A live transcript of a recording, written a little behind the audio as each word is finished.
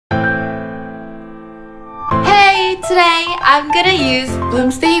today I'm gonna use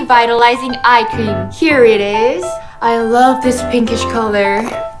Bloomsday Vitalizing Eye Cream. Here it is. I love this pinkish color.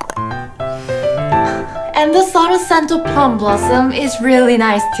 And the subtle scent of plum blossom is really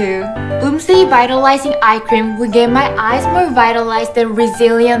nice too. Bloomsday Vitalizing Eye Cream will get my eyes more vitalized and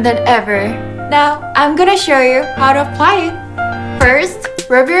resilient than ever. Now, I'm gonna show you how to apply it. First,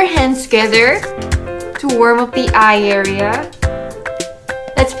 rub your hands together to warm up the eye area.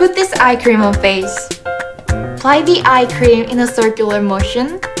 Let's put this eye cream on face. Apply the eye cream in a circular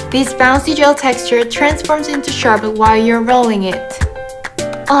motion. This bouncy gel texture transforms into sherbet while you're rolling it.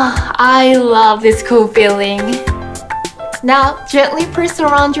 Oh, I love this cool feeling. Now, gently press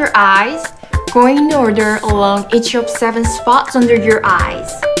around your eyes, going in order along each of 7 spots under your eyes.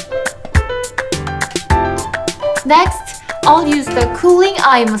 Next, I'll use the cooling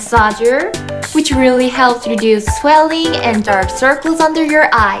eye massager, which really helps reduce swelling and dark circles under your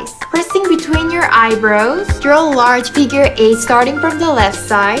eyes. Pressing between your eyebrows, draw a large figure 8 starting from the left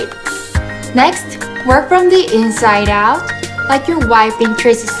side. Next, work from the inside out, like you're wiping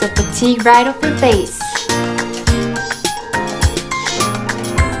traces of fatigue right off your face.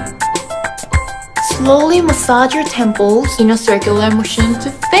 Slowly massage your temples in a circular motion to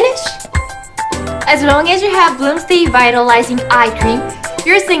finish. As long as you have Bloomsday Vitalizing Eye Cream,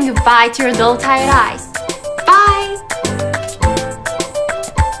 you're saying goodbye to your dull, tired eyes.